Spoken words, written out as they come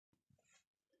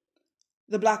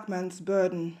The Black Man's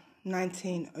Burden,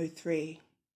 1903.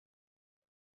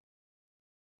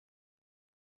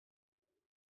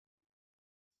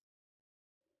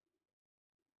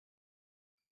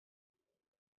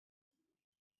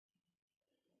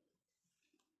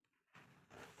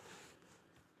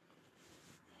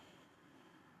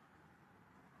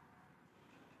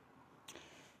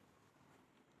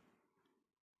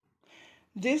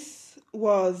 This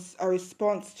was a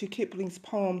response to Kipling's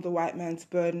poem The White Man's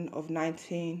Burden of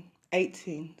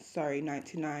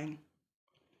 1999.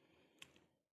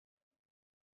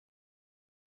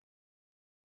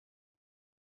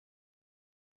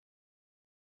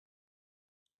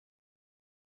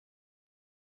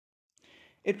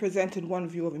 It presented one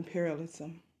view of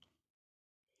imperialism.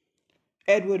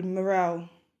 Edward Morel,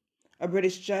 a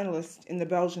British journalist in the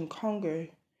Belgian Congo,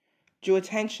 drew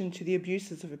attention to the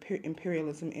abuses of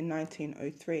imperialism in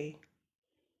 1903.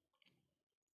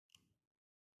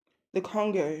 The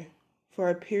Congo,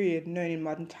 for a period known in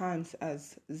modern times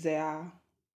as Zaire,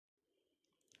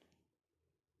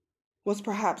 was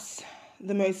perhaps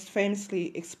the most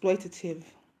famously exploitative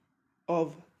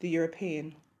of the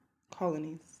European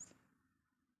colonies.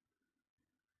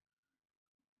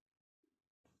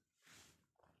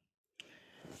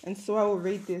 And so I will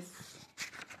read this.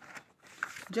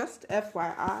 Just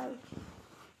FYI.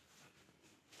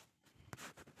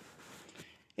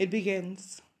 It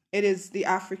begins, "It is the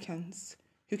Africans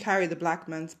who carry the black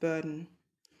man's burden.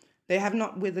 They have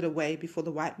not withered away before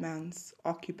the white man's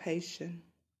occupation.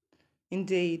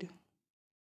 Indeed,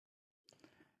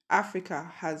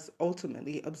 Africa has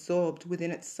ultimately absorbed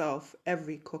within itself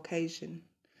every Caucasian,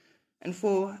 and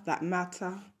for that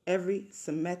matter, every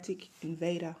Semitic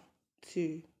invader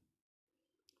too.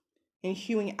 In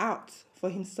hewing out for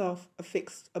himself a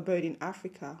fixed abode in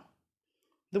Africa,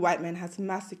 the white man has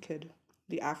massacred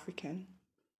the African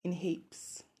in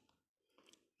heaps.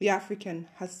 The African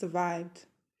has survived,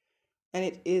 and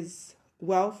it is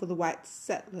well for the white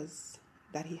settlers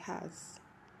that he has.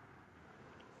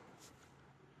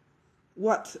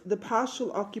 What the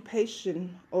partial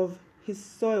occupation of his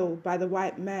soil by the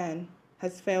white man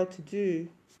has failed to do,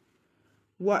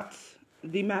 what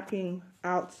the mapping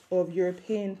out of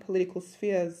European political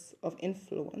spheres of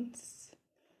influence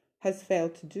has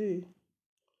failed to do,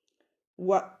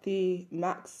 what the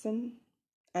Maxim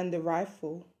and the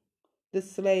rifle, the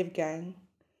slave gang,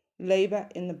 labor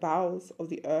in the bowels of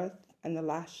the earth and the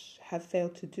lash have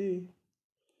failed to do,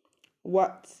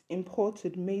 what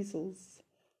imported measles,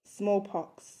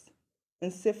 smallpox,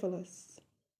 and syphilis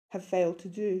have failed to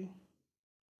do.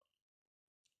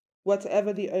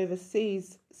 Whatever the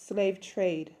overseas slave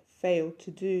trade failed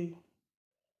to do,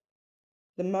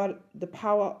 the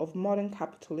power of modern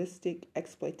capitalistic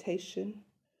exploitation,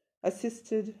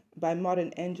 assisted by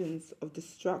modern engines of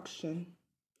destruction,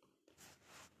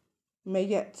 may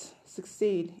yet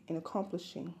succeed in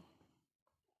accomplishing.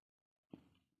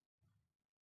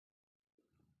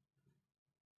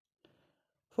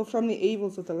 For from the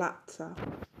evils of the latter,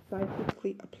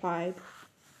 scientifically applied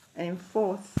and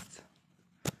enforced,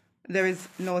 there is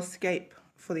no escape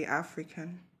for the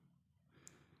African.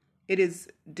 It is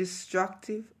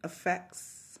destructive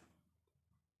effects.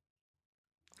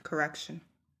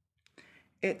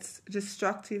 Its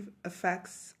destructive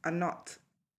effects are not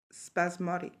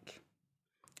spasmodic.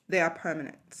 They are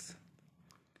permanent.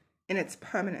 In its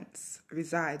permanence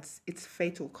resides its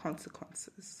fatal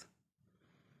consequences.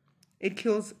 It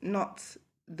kills not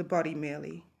the body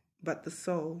merely, but the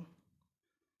soul.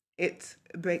 It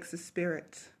breaks the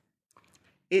spirit.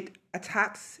 It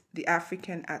attacks the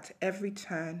African at every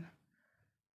turn.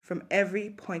 From every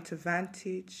point of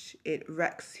vantage, it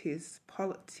wrecks his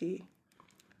polity,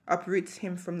 uproots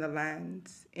him from the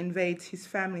land, invades his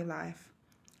family life,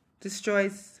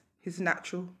 destroys his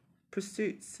natural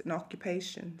pursuits and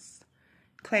occupations,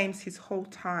 claims his whole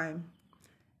time,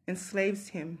 enslaves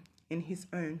him in his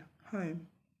own home.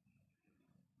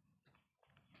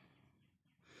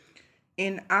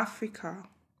 In Africa,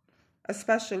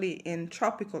 especially in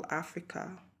tropical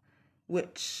Africa,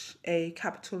 which a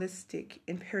capitalistic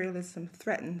imperialism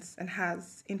threatens and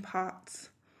has, in part,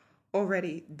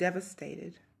 already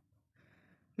devastated,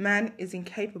 man is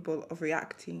incapable of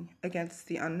reacting against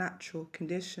the unnatural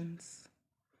conditions.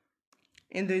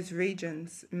 In those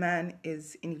regions, man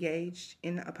is engaged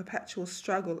in a perpetual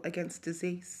struggle against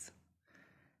disease,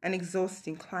 an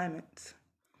exhausting climate,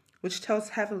 which tells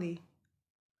heavily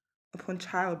upon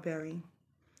childbearing,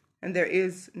 and there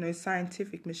is no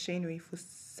scientific machinery for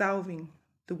salving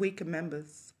the weaker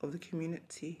members of the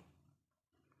community.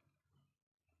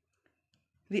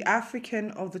 The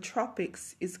African of the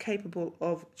tropics is capable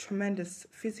of tremendous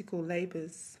physical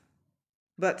labors,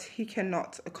 but he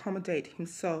cannot accommodate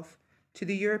himself to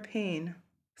the European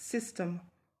system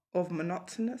of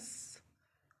monotonous,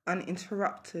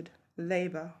 uninterrupted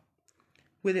labour,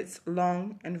 with its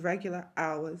long and regular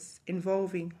hours,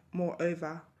 involving,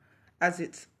 moreover, as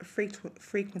it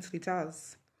frequently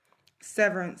does,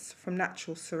 severance from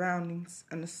natural surroundings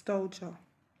and nostalgia,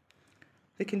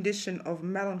 the condition of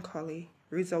melancholy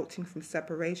resulting from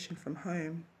separation from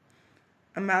home,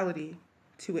 a malady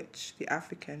to which the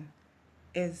African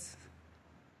is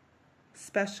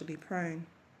specially prone.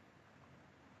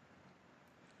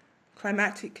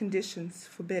 Climatic conditions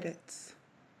forbid it.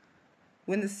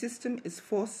 When the system is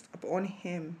forced upon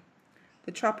him,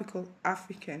 the tropical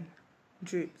African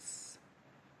droops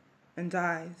and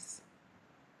dies.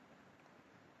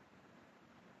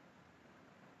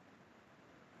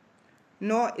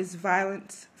 Nor is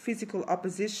violent physical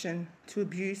opposition to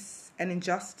abuse and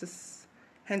injustice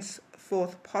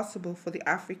henceforth possible for the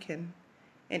African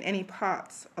in any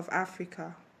parts of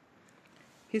Africa.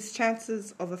 His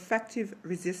chances of effective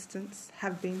resistance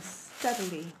have been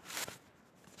steadily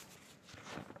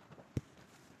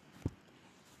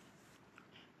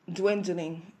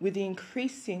dwindling with the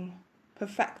increasing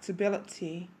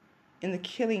perfectibility in the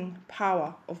killing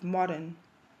power of modern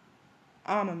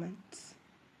armaments.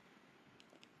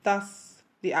 Thus,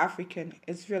 the African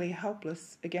is really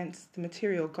helpless against the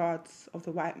material gods of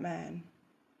the white man,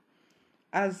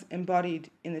 as embodied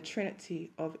in the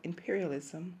trinity of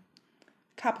imperialism,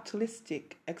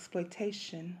 capitalistic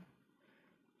exploitation,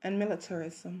 and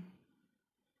militarism.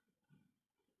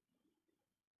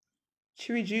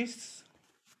 To reduce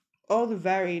all the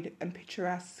varied and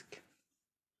picturesque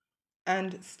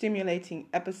and stimulating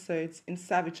episodes in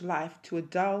savage life to a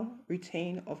dull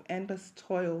routine of endless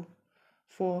toil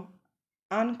for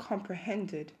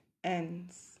uncomprehended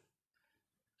ends,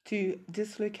 to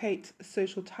dislocate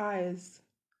social ties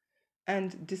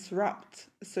and disrupt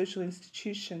social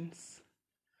institutions,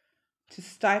 to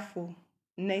stifle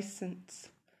nascent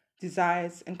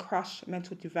desires and crush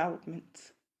mental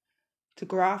development, to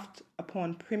graft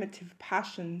upon primitive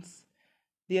passions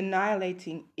the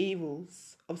annihilating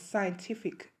evils of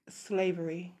scientific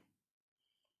slavery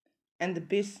and the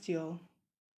bestial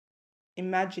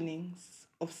imaginings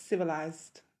of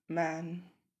civilized man,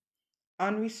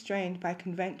 unrestrained by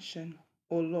convention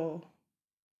or law.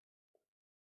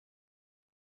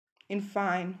 In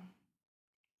fine,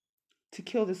 to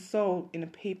kill the soul in a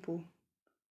people,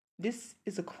 this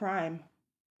is a crime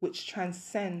which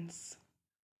transcends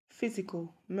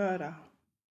physical murder.